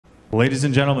Ladies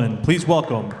and gentlemen, please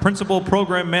welcome Principal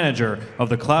Program Manager of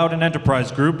the Cloud and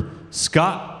Enterprise Group,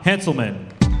 Scott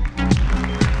Hanselman.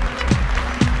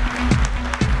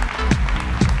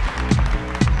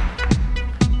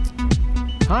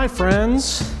 Hi,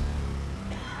 friends.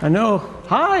 I know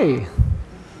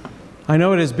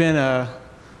it has been a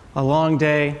long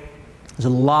day. There's a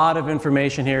lot of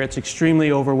information here. It's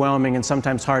extremely overwhelming and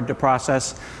sometimes hard to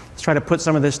process. Let's try to put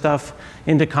some of this stuff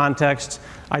into context.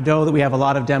 I know that we have a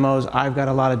lot of demos. I've got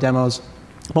a lot of demos.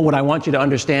 But what I want you to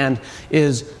understand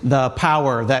is the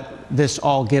power that this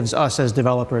all gives us as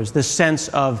developers, this sense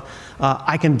of,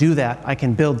 I can do that, I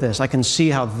can build this, I can see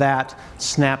how that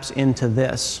snaps into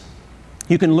this.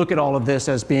 You can look at all of this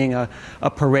as being a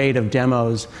parade of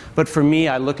demos, but for me,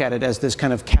 I look at it as this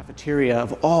kind of cafeteria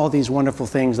of all these wonderful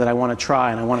things that I want to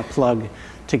try and I want to plug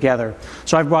together.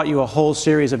 So I've brought you a whole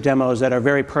series of demos that are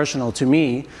very personal to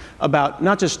me about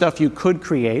not just stuff you could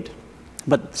create,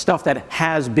 but stuff that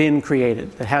has been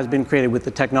created with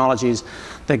the technologies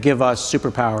that give us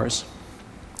superpowers.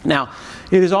 Now,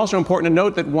 it is also important to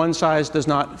note that one size does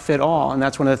not fit all, and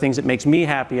that's one of the things that makes me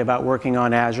happy about working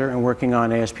on Azure and working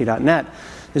on ASP.NET,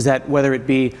 is that whether it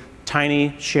be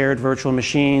tiny shared virtual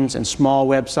machines and small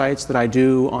websites that I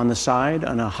do on the side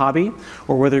on a hobby,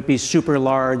 or whether it be super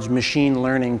large machine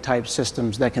learning type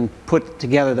systems that can put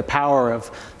together the power of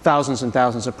thousands and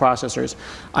thousands of processors,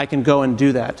 I can go and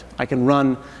do that. I can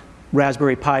run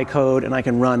Raspberry Pi code and I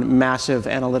can run massive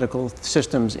analytical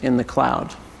systems in the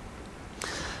cloud.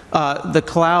 The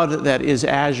cloud that is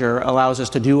Azure allows us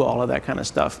to do all of that kind of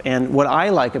stuff. And what I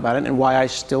like about it and why I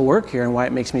still work here and why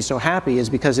it makes me so happy is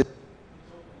because it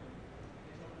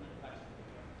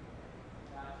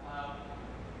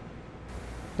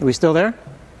Are we still there?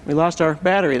 We lost our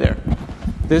battery there.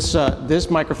 This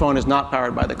microphone is not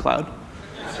powered by the cloud.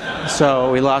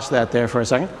 So we lost that there for a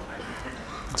second.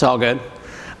 It's all good.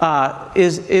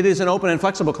 It is an open and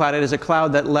flexible cloud. It is a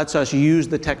cloud that lets us use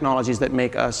the technologies that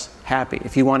make us happy.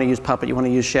 If you want to use Puppet, you want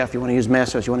to use Chef, you want to use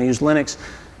Mesos, you want to use Linux,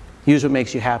 use what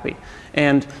makes you happy.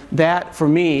 And that, for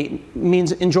me,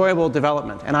 means enjoyable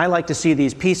development. And I like to see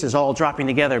these pieces all dropping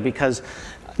together because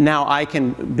now I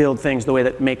can build things the way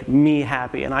that make me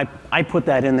happy. And I put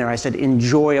that in there. I said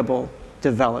enjoyable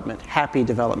development, happy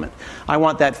development. I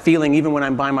want that feeling even when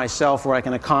I'm by myself where I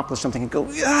can accomplish something and go,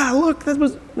 yeah, look,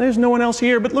 there's no one else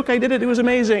here, but look, I did it, it was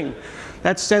amazing.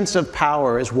 That sense of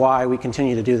power is why we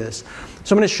continue to do this.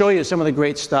 So I'm going to show you some of the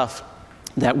great stuff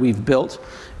that we've built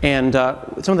and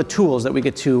some of the tools that we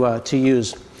get to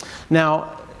use.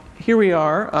 Now, here we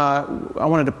are. I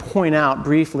wanted to point out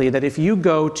briefly that if you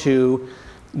go to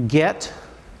get.asp.net,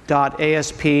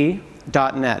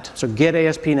 so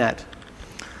get.asp.net,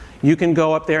 you can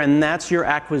go up there, and that's your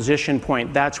acquisition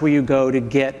point. That's where you go to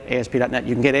get ASP.NET.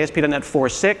 You can get ASP.NET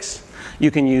 4.6. You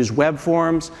can use web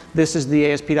forms. This is the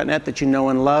ASP.NET that you know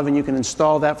and love, and you can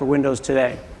install that for Windows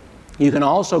today. You can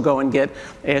also go and get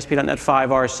ASP.NET 5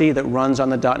 RC that runs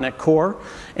on the .NET Core.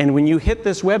 And when you hit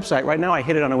this website, right now I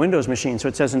hit it on a Windows machine, so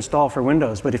it says install for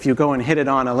Windows. But if you go and hit it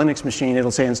on a Linux machine, it'll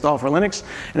say install for Linux.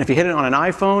 And if you hit it on an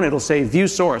iPhone, it'll say view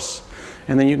source.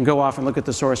 And then you can go off and look at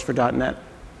the source for .NET.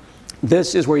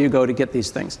 This is where you go to get these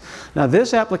things. Now,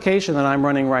 this application that I'm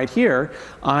running right here,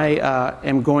 I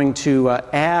am going to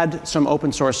add some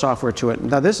open source software to it.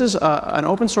 Now, this is an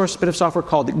open source bit of software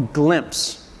called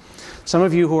Glimpse. Some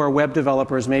of you who are web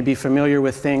developers may be familiar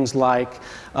with things like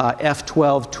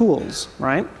F12 tools,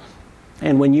 right?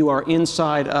 And when you are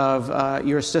inside of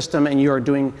your system and you are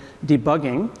doing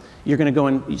debugging, you're going to go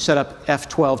and set up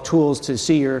F12 tools to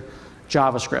see your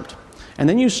JavaScript. And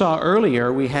then you saw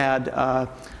earlier we had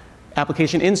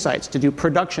application insights to do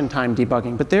production time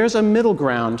debugging. But there's a middle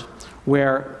ground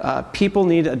where people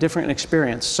need a different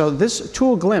experience. So this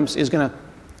tool Glimpse is going to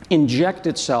inject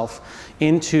itself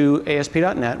into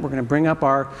ASP.NET. We're going to bring up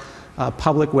our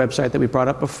public website that we brought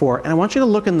up before. And I want you to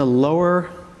look in the lower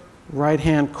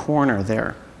right-hand corner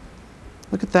there.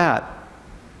 Look at that.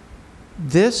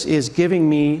 This is giving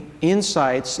me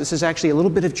insights. This is actually a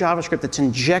little bit of JavaScript that's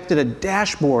injected a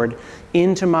dashboard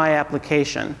into my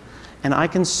application. And I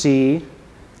can see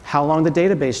how long the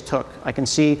database took. I can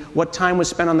see what time was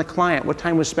spent on the client, what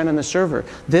time was spent on the server.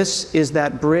 This is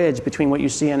that bridge between what you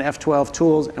see in F12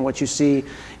 tools and what you see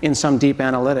in some deep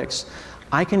analytics.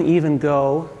 I can even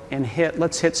go and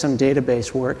let's hit some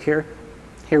database work here.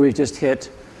 Here we've just hit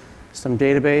some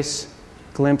database.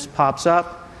 Glimpse pops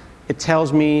up. It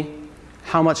tells me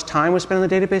how much time was spent on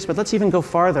the database, but let's even go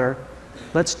farther.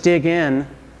 Let's dig in.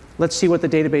 Let's see what the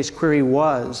database query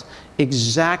was,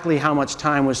 exactly how much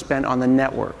time was spent on the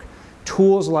network.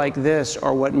 Tools like this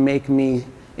are what make me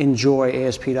enjoy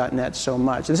ASP.NET so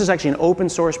much. This is actually an open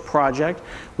source project.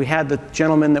 We had the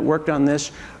gentleman that worked on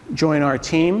this join our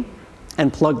team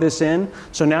and plug this in.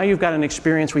 So now you've got an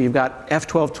experience where you've got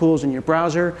F12 tools in your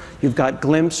browser, you've got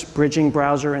Glimpse bridging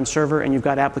browser and server, and you've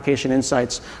got application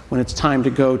insights when it's time to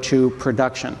go to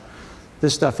production.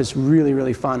 This stuff is really,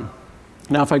 really fun.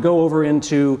 Now if I go over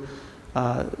into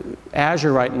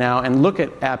Azure right now and look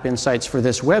at App Insights for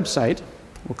this website,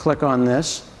 we'll click on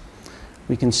this.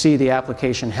 We can see the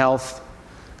application health,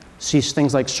 see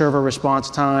things like server response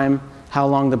time, how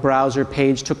long the browser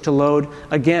page took to load.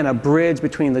 Again, a bridge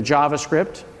between the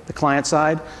JavaScript, the client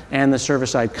side, and the server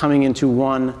side coming into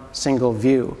one single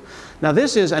view. Now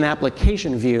this is an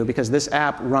application view because this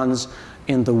app runs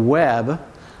in the web.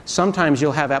 Sometimes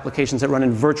you'll have applications that run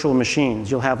in virtual machines.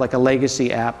 You'll have like a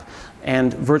legacy app,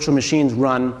 and virtual machines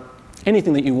run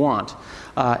anything that you want.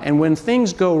 And when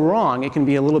things go wrong, it can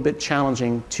be a little bit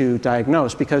challenging to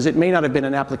diagnose because it may not have been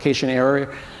an application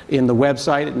error in the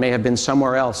website. It may have been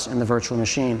somewhere else in the virtual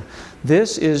machine.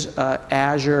 This is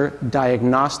Azure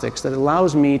Diagnostics that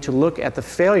allows me to look at the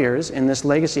failures in this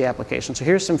legacy application. So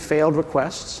here's some failed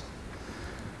requests.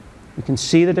 We can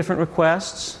see the different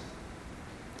requests.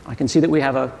 I can see that we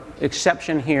have an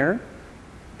exception here.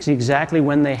 See exactly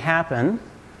when they happen.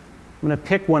 I'm going to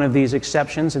pick one of these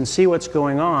exceptions and see what's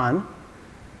going on.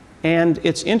 And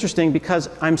it's interesting because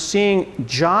I'm seeing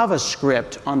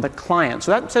JavaScript on the client.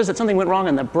 So that says that something went wrong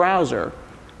in the browser,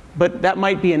 but that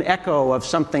might be an echo of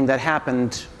something that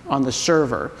happened on the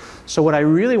server. So what I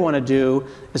really want to do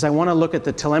is I want to look at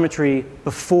the telemetry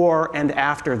before and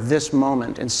after this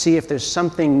moment and see if there's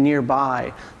something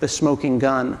nearby the smoking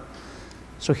gun.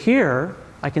 So here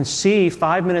I can see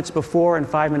 5 minutes before and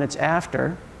 5 minutes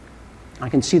after. I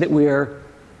can see that we're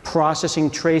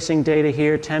processing tracing data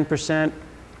here, 10%.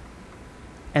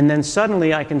 And then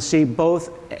suddenly I can see both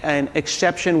an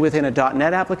exception within a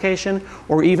 .NET application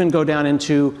or even go down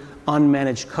into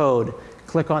unmanaged code.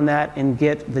 Click on that and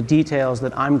get the details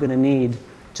that I'm going to need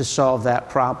to solve that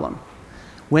problem.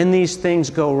 When these things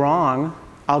go wrong,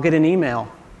 I'll get an email.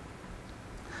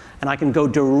 And I can go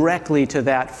directly to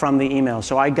that from the email.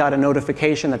 So I got a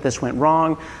notification that this went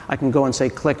wrong. I can go and say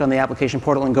click on the application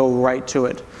portal and go right to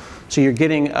it. So you're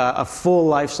getting a full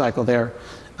life cycle there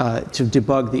to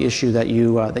debug the issue that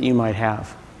you might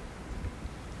have.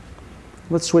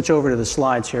 Let's switch over to the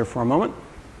slides here for a moment.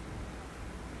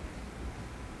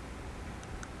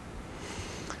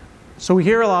 So we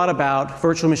hear a lot about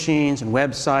virtual machines and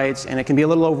websites, and it can be a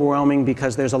little overwhelming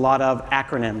because there's a lot of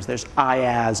acronyms. There's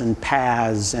IaaS and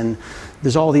PaaS, and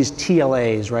there's all these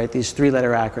TLAs, right? These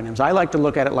three-letter acronyms. I like to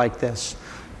look at it like this.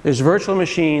 There's virtual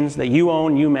machines that you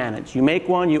own, you manage. You make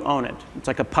one, you own it. It's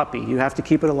like a puppy. You have to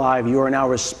keep it alive. You are now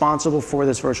responsible for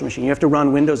this virtual machine. You have to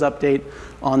run Windows Update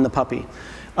on the puppy.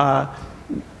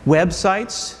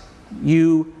 Websites,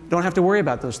 you don't have to worry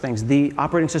about those things. The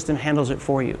operating system handles it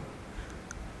for you.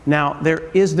 Now, there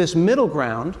is this middle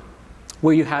ground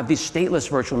where you have these stateless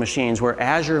virtual machines where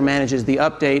Azure manages the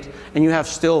update and you have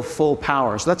still full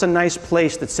power. So that's a nice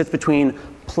place that sits between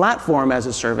platform as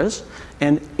a service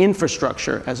and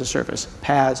infrastructure as a service,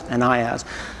 PaaS and IaaS.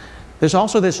 There's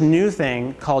also this new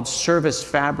thing called Service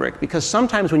Fabric, because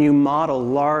sometimes when you model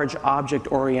large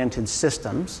object-oriented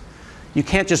systems, you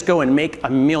can't just go and make a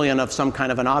million of some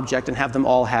kind of an object and have them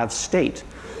all have state.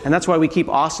 And that's why we keep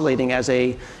oscillating as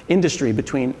an industry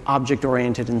between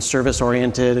object-oriented and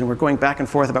service-oriented, and we're going back and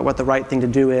forth about what the right thing to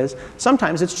do is.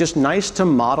 Sometimes it's just nice to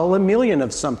model a million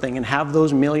of something and have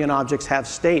those million objects have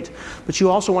state. But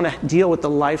you also want to deal with the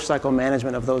lifecycle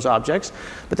management of those objects.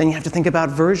 But then you have to think about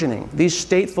versioning. These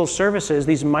stateful services,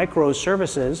 these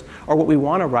microservices, are what we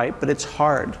want to write, but it's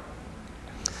hard.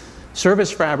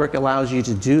 Service Fabric allows you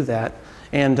to do that.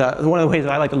 And one of the ways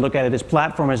that I like to look at it is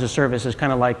platform as a service is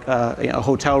kind of like a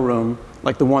hotel room,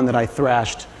 like the one that I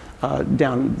thrashed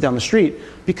down the street,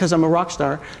 because I'm a rock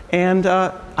star. And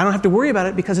I don't have to worry about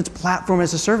it because it's platform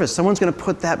as a service. Someone's going to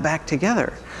put that back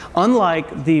together.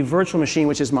 Unlike the virtual machine,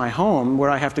 which is my home, where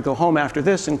I have to go home after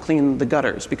this and clean the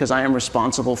gutters because I am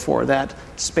responsible for that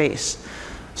space.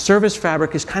 Service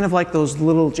Fabric is kind of like those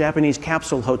little Japanese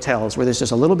capsule hotels where there's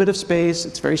just a little bit of space,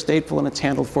 it's very stateful and it's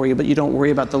handled for you, but you don't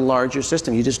worry about the larger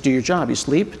system. You just do your job. You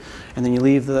sleep, and then you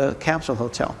leave the capsule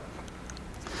hotel.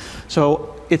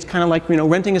 So it's kind of like,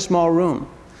 renting a small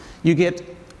room. You get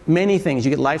many things.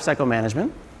 You get lifecycle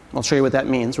management. I'll show you what that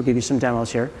means. We'll give you some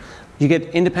demos here. You get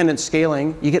independent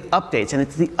scaling. You get updates, and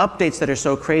it's the updates that are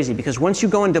so crazy, because once you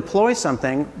go and deploy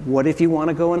something, what if you want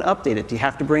to go and update it? Do you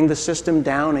have to bring the system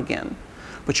down again?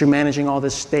 But you're managing all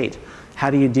this state.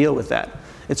 How do you deal with that?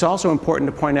 It's also important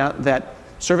to point out that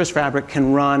Service Fabric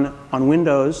can run on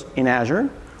Windows in Azure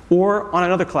or on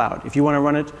another cloud. If you want to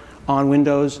run it on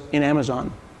Windows in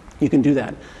Amazon, you can do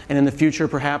that. And in the future,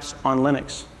 perhaps on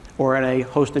Linux or in a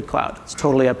hosted cloud. It's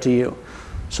totally up to you.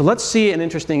 So let's see an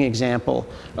interesting example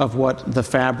of what the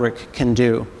Fabric can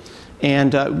do.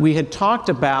 And we had talked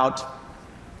about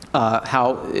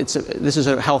how this is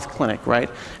a health clinic, right?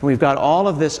 And we've got all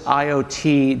of this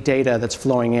IoT data that's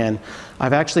flowing in.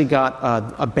 I've actually got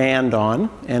a band on,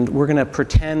 and we're going to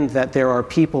pretend that there are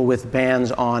people with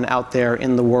bands on out there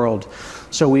in the world.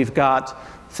 So we've got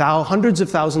hundreds of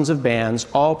thousands of bands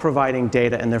all providing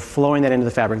data, and they're flowing that into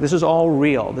the Fabric. This is all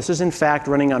real. This is, in fact,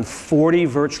 running on 40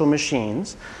 virtual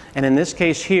machines. And in this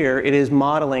case here, it is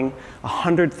modeling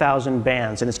 100,000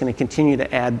 bands, and it's going to continue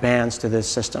to add bands to this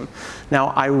system. Now,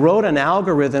 I wrote an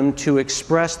algorithm to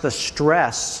express the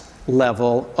stress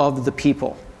level of the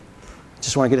people.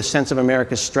 Just want to get a sense of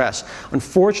America's stress.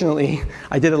 Unfortunately,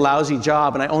 I did a lousy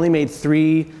job, and I only made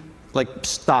 3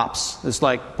 stops. It's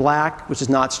like black, which is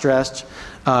not stressed,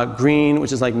 green,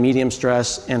 which is like medium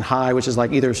stress, and high, which is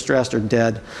like either stressed or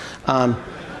dead.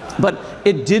 But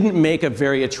it didn't make a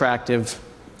very attractive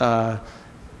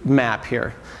map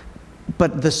here.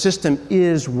 But the system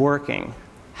is working.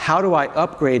 How do I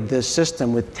upgrade this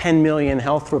system with 10 million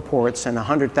health reports and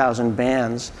 100,000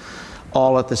 bands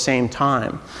all at the same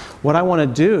time? What I want to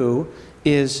do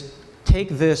is take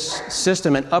this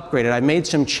system and upgrade it. I made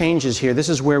some changes here. This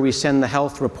is where we send the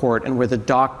health report and where the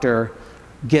doctor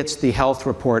gets the health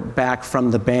report back from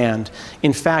the band.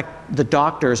 In fact, the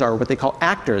doctors are what they call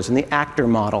actors in the actor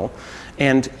model,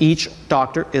 and each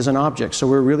doctor is an object. So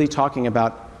we're really talking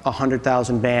about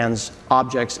 100,000 bands,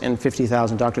 objects, and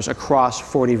 50,000 doctors across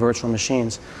 40 virtual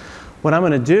machines. What I'm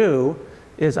going to do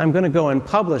is I'm going to go and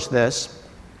publish this,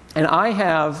 and I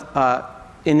have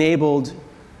enabled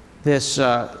this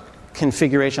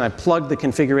configuration. I plugged the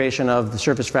configuration of the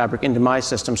Surface Fabric into my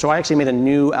system. So I actually made a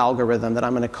new algorithm that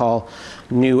I'm going to call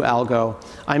new algo.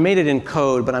 I made it in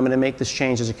code, but I'm going to make this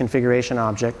change as a configuration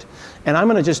object. And I'm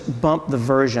going to just bump the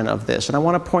version of this. And I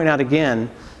want to point out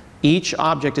again, each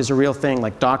object is a real thing,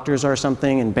 like doctors are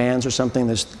something and bands are something.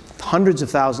 There's hundreds of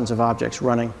thousands of objects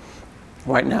running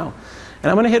right now.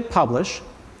 And I'm going to hit publish.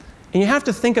 And you have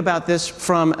to think about this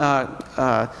from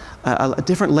a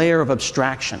different layer of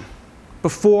abstraction.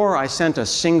 Before, I sent a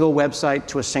single website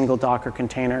to a single Docker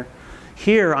container.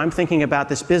 Here, I'm thinking about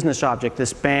this business object,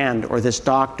 this band, or this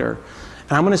doctor.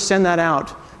 And I'm going to send that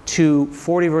out to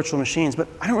 40 virtual machines. But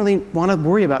I don't really want to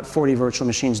worry about 40 virtual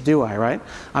machines, do I, right?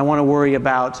 I want to worry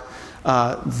about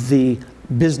the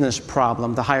business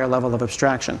problem, the higher level of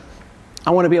abstraction. I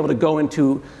want to be able to go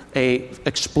into an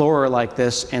Explorer like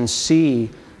this and see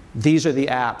these are the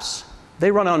apps. They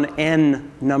run on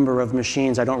n number of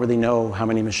machines. I don't really know how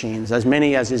many machines, as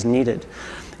many as is needed.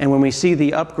 And when we see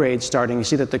the upgrade starting, you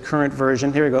see that the current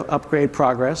version, here we go, upgrade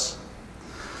progress.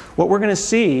 What we're going to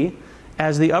see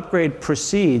as the upgrade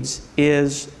proceeds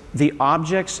is the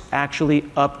objects actually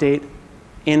update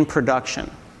in production.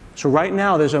 So right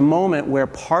now, there's a moment where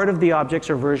part of the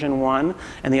objects are version 1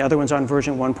 and the other one's on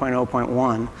version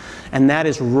 1.0.1. And that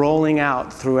is rolling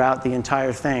out throughout the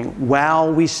entire thing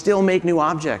while we still make new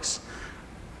objects.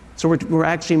 So we're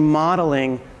actually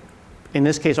modeling, in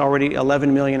this case, already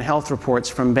 11 million health reports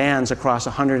from bands across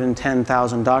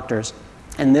 110,000 doctors.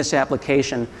 And this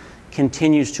application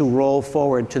continues to roll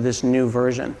forward to this new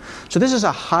version. So this is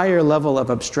a higher level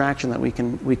of abstraction that we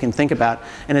can think about,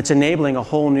 and it's enabling a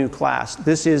whole new class.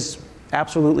 This is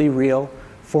absolutely real,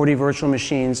 40 virtual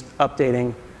machines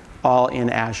updating all in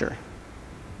Azure.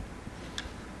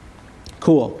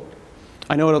 Cool.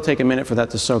 I know it'll take a minute for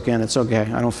that to soak in. It's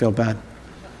okay. I don't feel bad.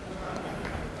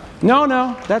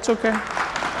 No, that's okay.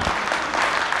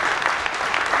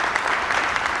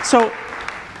 So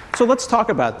let's talk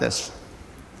about this.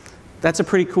 That's a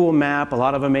pretty cool map. A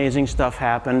lot of amazing stuff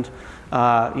happened.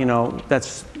 You know,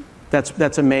 that's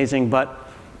amazing. But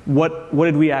what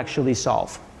did we actually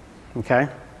solve? Okay.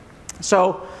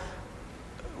 So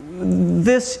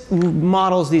this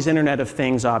models these Internet of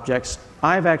Things objects.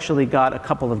 I've actually got a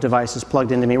couple of devices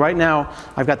plugged into me. Right now,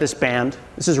 I've got this band.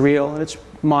 This is real, and it's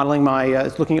modeling my,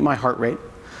 it's looking at my heart rate.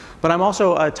 But I'm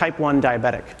also a type 1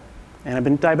 diabetic. And I've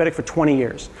been diabetic for 20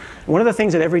 years. And one of the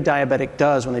things that every diabetic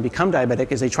does when they become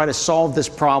diabetic is they try to solve this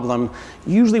problem,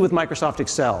 usually with Microsoft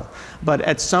Excel. But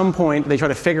at some point, they try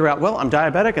to figure out, well, I'm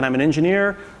diabetic and I'm an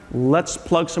engineer. Let's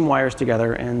plug some wires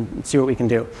together and see what we can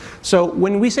do. So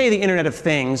when we say the Internet of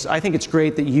Things, I think it's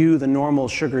great that you, the normal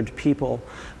sugared people,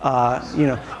 you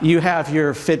know, you have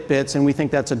your Fitbits, and we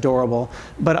think that's adorable.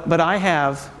 But I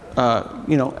have,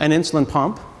 you know, an insulin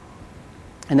pump,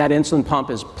 and that insulin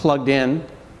pump is plugged in.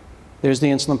 There's the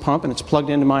insulin pump, and it's plugged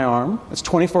into my arm. It's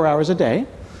 24 hours a day.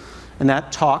 and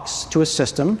that talks to a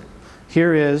system.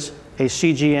 Here is a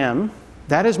CGM.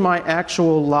 That is my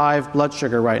actual live blood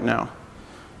sugar right now.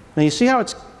 Now you see how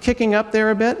it's kicking up there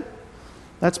a bit?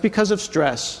 That's because of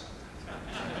stress.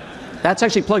 That's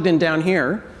actually plugged in down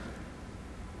here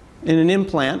in an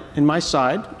implant in my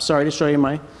side. Sorry to show you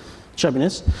my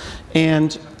chubbiness.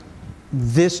 And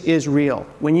this is real.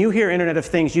 When you hear Internet of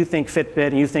Things, you think Fitbit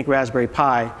and you think Raspberry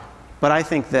Pi, but I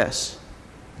think this.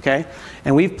 Okay?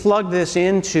 And we've plugged this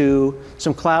into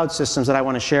some cloud systems that I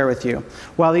want to share with you.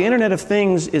 While the Internet of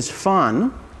Things is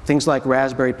fun, things like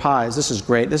Raspberry Pis, this is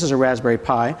great. This is a Raspberry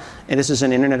Pi, and this is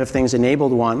an Internet of Things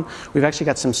enabled one. We've actually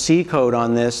got some C code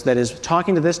on this that is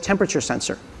talking to this temperature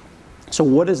sensor. So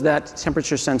what does that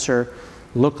temperature sensor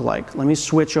look like? Let me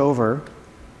switch over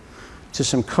to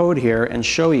some code here and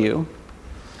show you.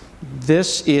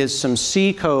 This is some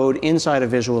C code inside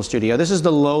of Visual Studio. This is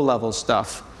the low-level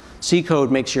stuff. C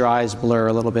code makes your eyes blur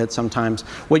a little bit sometimes.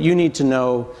 What you need to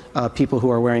know, people who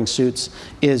are wearing suits,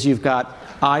 is you've got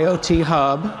IoT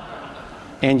Hub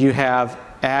and you have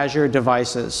Azure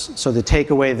devices. So the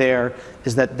takeaway there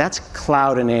is that that's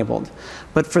cloud enabled.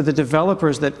 But for the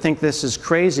developers that think this is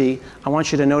crazy, I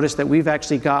want you to notice that we've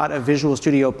actually got a Visual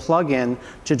Studio plugin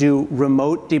to do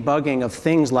remote debugging of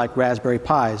things like Raspberry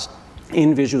Pis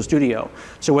in Visual Studio.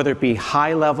 So whether it be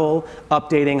high level,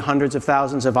 updating hundreds of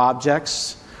thousands of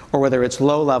objects, or whether it's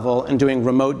low level and doing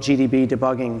remote GDB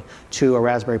debugging to a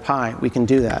Raspberry Pi, we can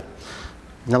do that.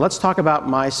 Now let's talk about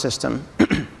my system.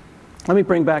 Let me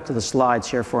bring back to the slides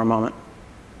here for a moment.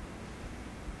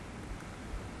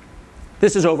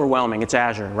 This is overwhelming. It's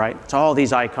Azure, right? It's all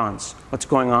these icons. What's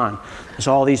going on? There's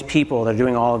all these people that are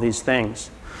doing all of these things.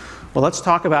 Well, let's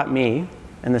talk about me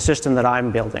and the system that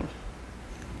I'm building.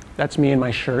 That's me in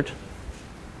my shirt.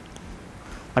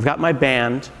 I've got my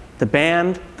band. The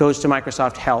band goes to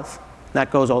Microsoft Health. That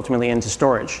goes ultimately into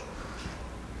storage.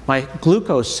 My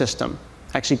glucose system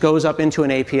actually goes up into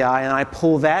an API, and I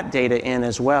pull that data in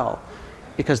as well,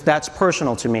 because that's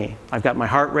personal to me. I've got my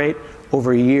heart rate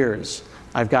over years.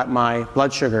 I've got my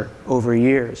blood sugar over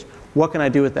years. What can I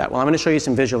do with that? Well, I'm going to show you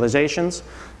some visualizations,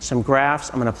 some graphs.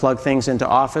 I'm going to plug things into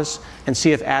Office and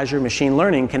see if Azure Machine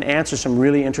Learning can answer some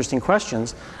really interesting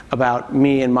questions about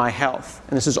me and my health.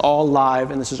 And this is all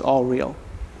live, and this is all real.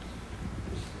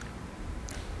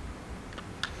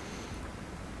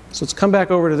 So let's come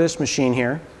back over to this machine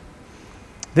here.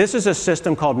 This is a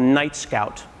system called Night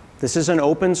Scout. This is an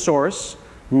open source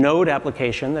node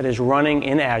application that is running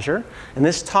in Azure. And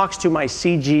this talks to my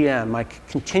CGM, my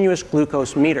continuous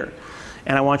glucose meter.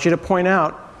 And I want you to point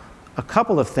out a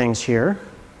couple of things here.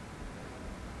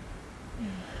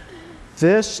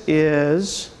 This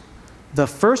is the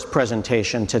first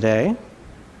presentation today.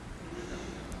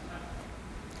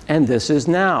 And this is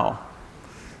now.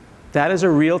 That is a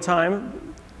real-time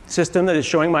system that is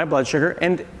showing my blood sugar.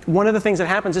 And one of the things that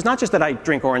happens is not just that I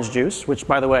drink orange juice, which,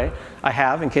 by the way, I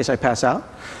have in case I pass out,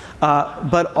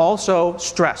 but also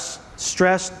stress.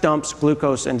 Stress dumps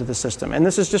glucose into the system. And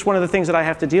this is just one of the things that I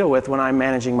have to deal with when I'm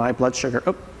managing my blood sugar.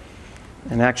 Oh,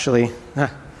 and actually, I'm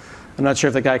not sure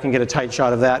if the guy can get a tight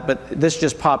shot of that, but this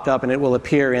just popped up and it will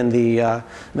appear in the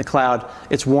cloud.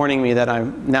 It's warning me that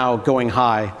I'm now going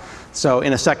high. So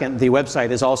in a second, the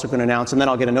website is also going to announce, and then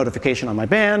I'll get a notification on my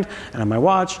band and on my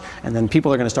watch, and then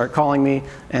people are going to start calling me,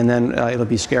 and then it'll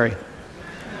be scary.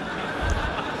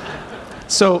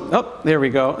 So, oh, there we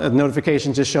go. A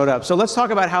notification just showed up. So let's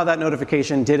talk about how that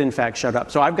notification did in fact show up.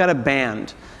 So I've got a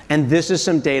band, and this is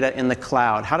some data in the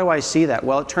cloud. How do I see that?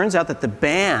 Well, it turns out that the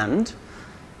band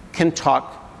can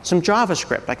talk some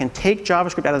JavaScript. I can take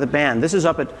JavaScript out of the band. This is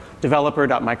up at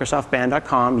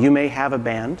developer.microsoftband.com. You may have a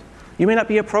band. You may not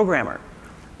be a programmer,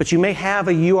 but you may have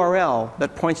a URL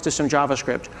that points to some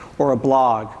JavaScript or a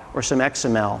blog or some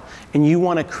XML, and you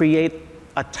want to create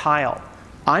a tile.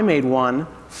 I made one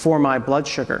for my blood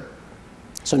sugar.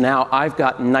 So now I've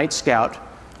got Night Scout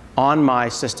on my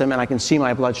system, and I can see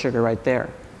my blood sugar right there.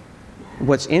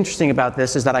 What's interesting about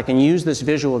this is that I can use this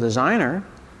visual designer,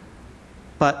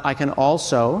 but I can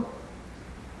also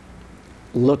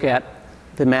look at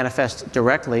the manifest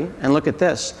directly and look at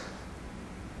this.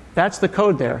 That's the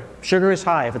code there. Sugar is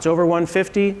high. If it's over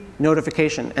 150,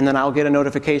 notification, and then I'll get a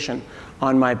notification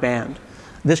on my band.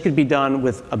 This could be done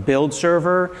with a build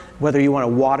server, whether you want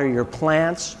to water your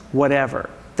plants, whatever.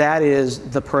 That is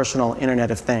the personal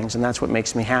Internet of Things, and that's what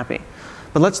makes me happy.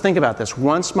 But let's think about this.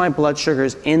 Once my blood sugar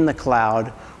is in the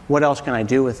cloud, what else can I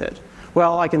do with it?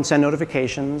 Well, I can send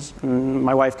notifications.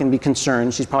 My wife can be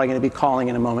concerned. She's probably going to be calling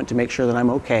in a moment to make sure that I'm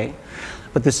okay.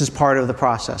 But this is part of the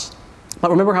process. But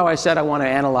remember how I said I want to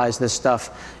analyze this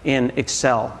stuff in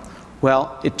Excel?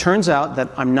 Well, it turns out that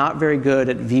I'm not very good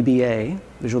at VBA,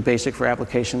 Visual Basic for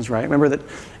Applications, right? Remember that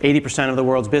 80% of the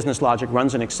world's business logic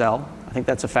runs in Excel. I think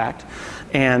that's a fact.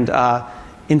 And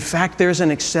in fact, there's an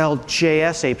Excel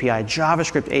JS API,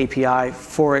 JavaScript API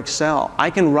for Excel. I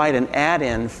can write an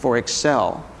add-in for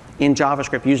Excel in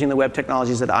JavaScript using the web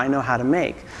technologies that I know how to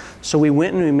make. So we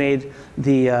went and we made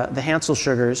the Hansel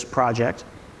Sugars project.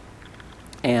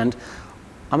 And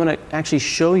I'm going to actually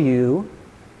show you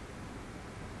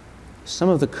some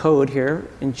of the code here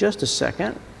in just a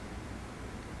second.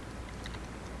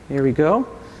 Here we go.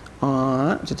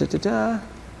 Where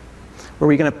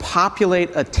we're going to populate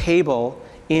a table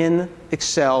in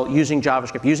Excel using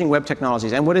JavaScript, using web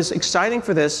technologies. And what is exciting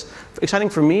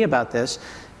for me about this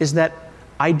is that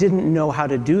I didn't know how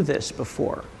to do this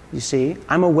before. You see,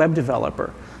 I'm a web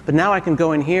developer. But now I can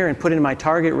go in here and put in my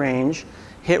target range,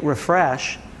 hit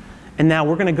refresh, and now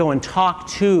we're going to go and talk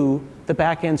to the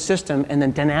back-end system and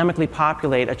then dynamically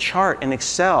populate a chart in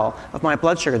Excel of my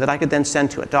blood sugar that I could then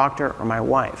send to a doctor or my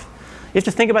wife. You have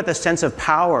to think about the sense of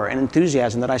power and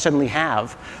enthusiasm that I suddenly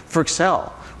have for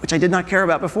Excel, which I did not care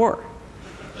about before.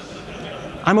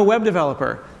 I'm a web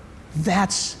developer.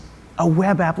 That's a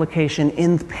web application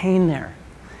in pain there.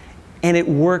 And it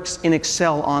works in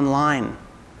Excel online.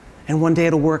 And one day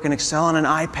it'll work in Excel on an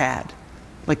iPad.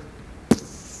 Like,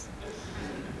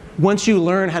 once you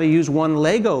learn how to use one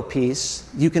Lego piece,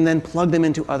 you can then plug them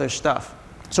into other stuff.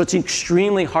 So it's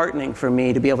extremely heartening for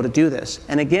me to be able to do this.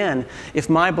 And again, if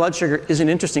my blood sugar isn't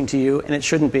interesting to you, and it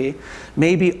shouldn't be,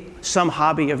 maybe some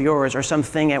hobby of yours or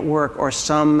something at work or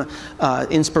some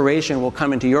inspiration will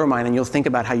come into your mind and you'll think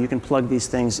about how you can plug these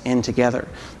things in together.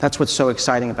 That's what's so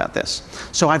exciting about this.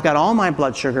 So I've got all my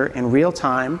blood sugar in real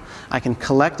time. I can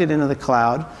collect it into the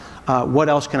cloud. What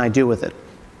else can I do with it?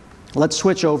 Let's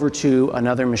switch over to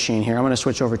another machine here. I'm going to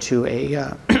switch over to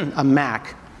a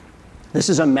Mac. This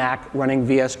is a Mac running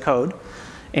VS Code.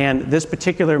 And this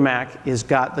particular Mac has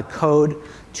got the code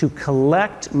to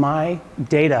collect my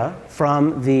data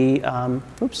from the,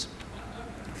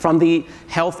 from the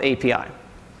Health API.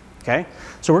 Okay?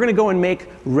 So we're going to go and make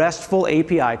RESTful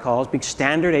API calls, big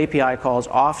standard API calls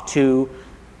off to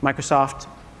Microsoft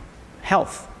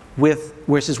Health,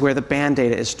 which is where the band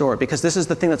data is stored. Because this is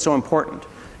the thing that's so important.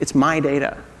 It's my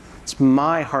data. It's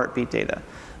my heartbeat data.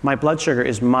 My blood sugar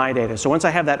is my data. So once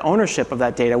I have that ownership of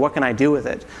that data, what can I do with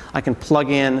it? I can plug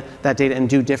in that data and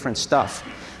do different stuff.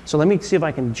 So let me see if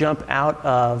I can jump out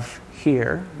of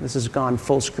here. This has gone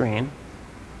full screen.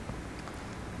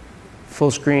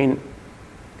 Full screen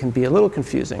can be a little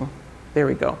confusing. There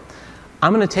we go.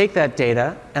 I'm going to take that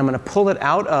data, I'm going to pull it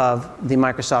out of the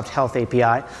Microsoft Health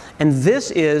API, and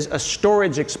this is a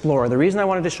Storage Explorer. The reason I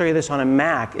wanted to show you this on a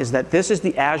Mac is that this is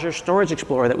the Azure Storage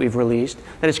Explorer that we've released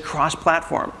that is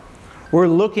cross-platform. We're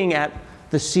looking at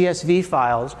the CSV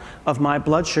files of my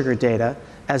blood sugar data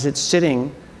as it's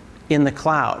sitting in the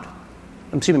cloud.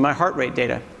 Excuse me, my heart rate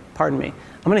data, pardon me.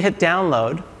 I'm going to hit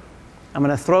download. I'm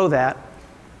going to throw that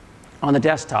on the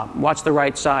desktop. Watch the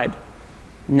right side.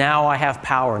 Now I have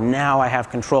power, now I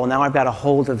have control, now I've got a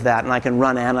hold of that and I can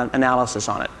run analysis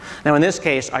on it. Now in this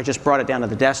case, I just brought it down to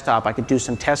the desktop. I could do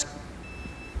some test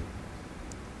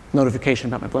notification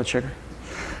about my blood sugar.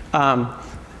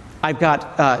 I've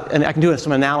got, and I can do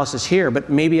some analysis here, but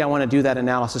maybe I want to do that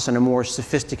analysis in a more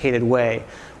sophisticated way.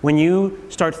 When you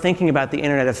start thinking about the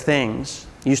Internet of Things,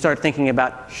 you start thinking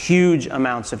about huge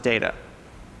amounts of data.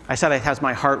 I said it has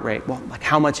my heart rate. Well, like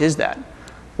how much is that?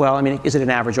 Well, I mean, is it an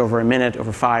average over a minute,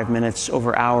 over 5 minutes,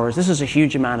 over hours? This is a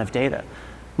huge amount of data.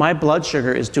 My blood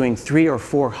sugar is doing 300 or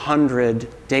 400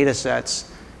 data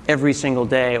sets every single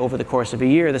day over the course of a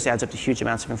year. This adds up to huge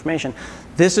amounts of information.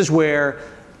 This is where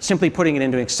simply putting it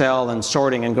into Excel and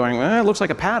sorting and going, it looks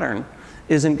like a pattern,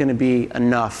 isn't going to be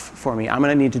enough for me. I'm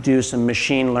going to need to do some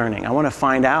machine learning. I want to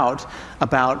find out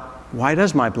about why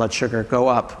does my blood sugar go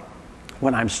up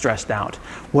when I'm stressed out?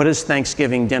 What does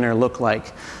Thanksgiving dinner look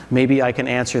like? Maybe I can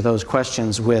answer those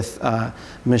questions with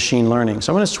machine learning.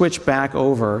 So I'm going to switch back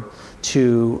over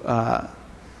to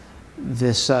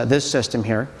this system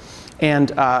here.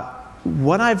 And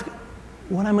what I'm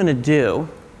going to do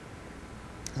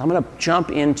is I'm going to jump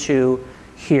into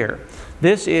here.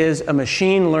 This is a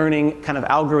machine learning kind of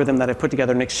algorithm that I've put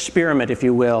together, an experiment, if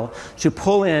you will, to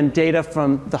pull in data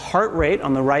from the heart rate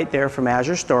on the right there from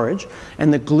Azure Storage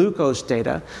and the glucose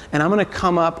data. And I'm going to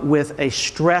come up with a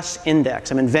stress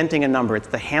index. I'm inventing a number. It's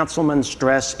the Hanselman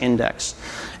Stress Index.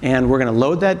 And we're going to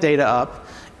load that data up.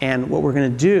 And what we're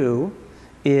going to do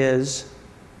is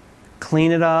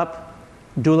clean it up,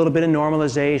 do a little bit of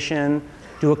normalization,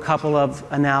 do a couple of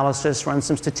analysis, run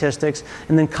some statistics,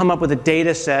 and then come up with a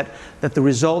data set that the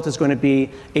result is going to be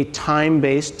a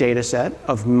time-based data set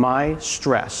of my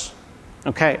stress.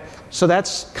 Okay, so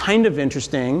that's kind of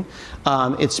interesting.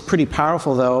 It's pretty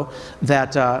powerful, though,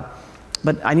 but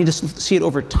I need to see it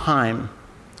over time.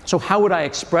 So how would I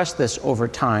express this over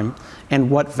time,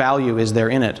 and what value is there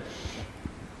in it?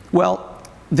 Well,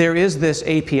 there is this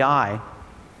API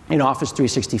in Office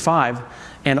 365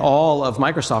 and all of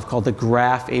Microsoft called the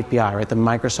Graph API, right? The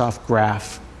Microsoft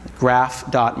Graph,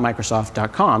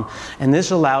 graph.microsoft.com. And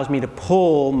this allows me to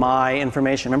pull my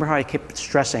information. Remember how I kept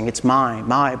stressing it's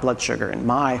my blood sugar and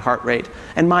my heart rate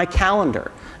and my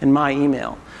calendar and my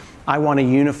email. I want a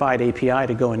unified API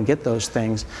to go and get those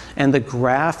things. And the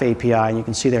Graph API, and you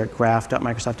can see there at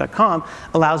graph.microsoft.com,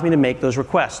 allows me to make those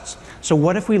requests. So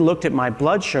what if we looked at my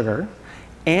blood sugar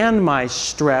and my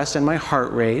stress and my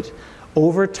heart rate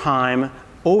over time,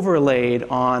 overlaid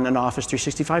on an Office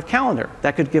 365 calendar?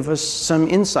 That could give us some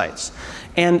insights.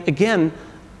 And again,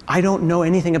 I don't know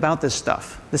anything about this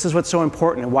stuff. This is what's so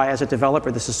important and why as a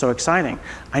developer this is so exciting.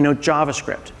 I know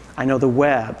JavaScript, I know the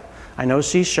web, I know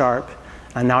C#,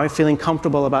 and now I'm feeling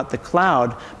comfortable about the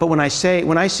cloud. But when I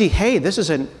see, hey, this is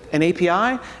an API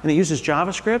and it uses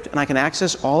JavaScript and I can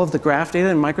access all of the graph data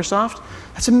in Microsoft,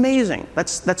 that's amazing.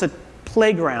 That's a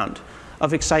playground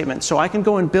of excitement. So I can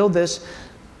go and build this,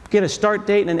 get a start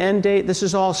date and an end date. This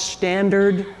is all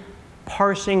standard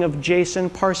parsing of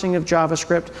JSON, parsing of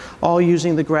JavaScript, all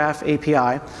using the Graph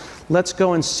API. Let's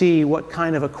go and see what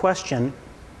kind of a question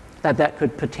that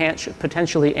could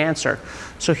potentially answer.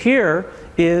 So here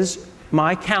is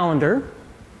my calendar,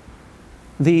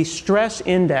 the stress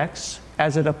index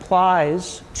as it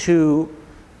applies to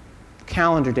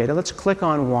calendar data. Let's click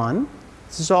on one.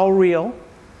 This is all real.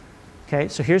 Okay,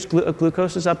 so here's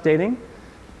glucose is updating.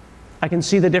 I can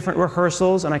see the different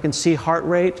rehearsals, and I can see heart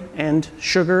rate and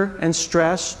sugar and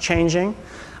stress changing.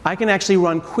 I can actually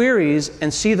run queries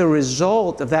and see the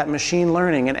result of that machine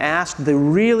learning and ask the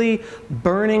really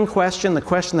burning question, the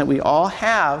question that we all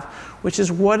have, which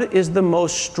is what is the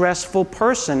most stressful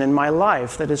person in my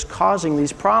life that is causing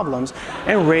these problems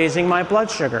and raising my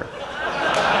blood sugar?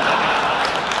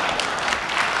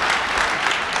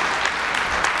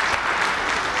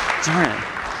 Darn it.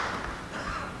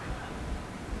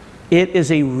 It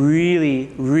is a really,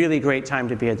 really great time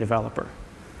to be a developer.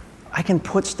 I can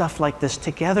put stuff like this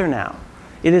together now.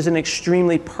 It is an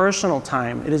extremely personal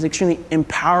time. It is an extremely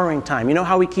empowering time. You know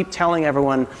how we keep telling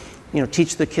everyone,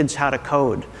 teach the kids how to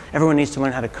code. Everyone needs to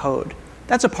learn how to code.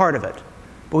 That's a part of it.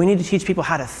 But we need to teach people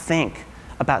how to think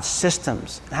about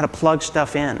systems, and how to plug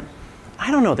stuff in.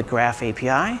 I don't know the Graph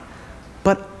API,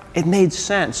 but it made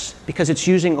sense because it's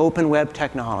using open web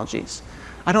technologies.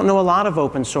 I don't know a lot of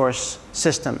open source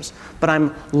systems, but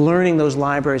I'm learning those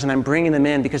libraries and I'm bringing them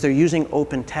in because they're using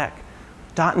open tech.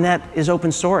 .NET is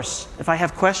open source. If I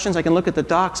have questions, I can look at the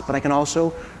docs, but I can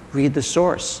also read the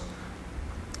source.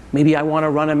 Maybe I want to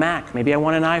run a Mac. Maybe I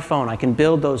want an iPhone. I can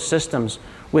build those systems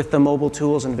with the mobile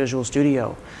tools in Visual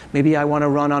Studio. Maybe I want to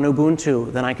run on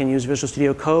Ubuntu. Then I can use Visual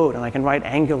Studio Code, and I can write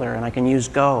Angular, and I can use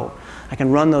Go. I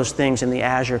can run those things in the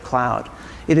Azure cloud.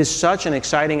 It is such an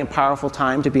exciting and powerful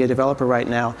time to be a developer right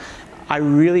now. I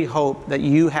really hope that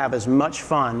you have as much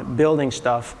fun building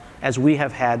stuff as we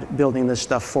have had building this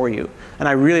stuff for you. And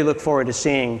I really look forward to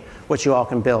seeing what you all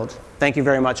can build. Thank you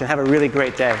very much, and have a really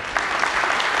great day.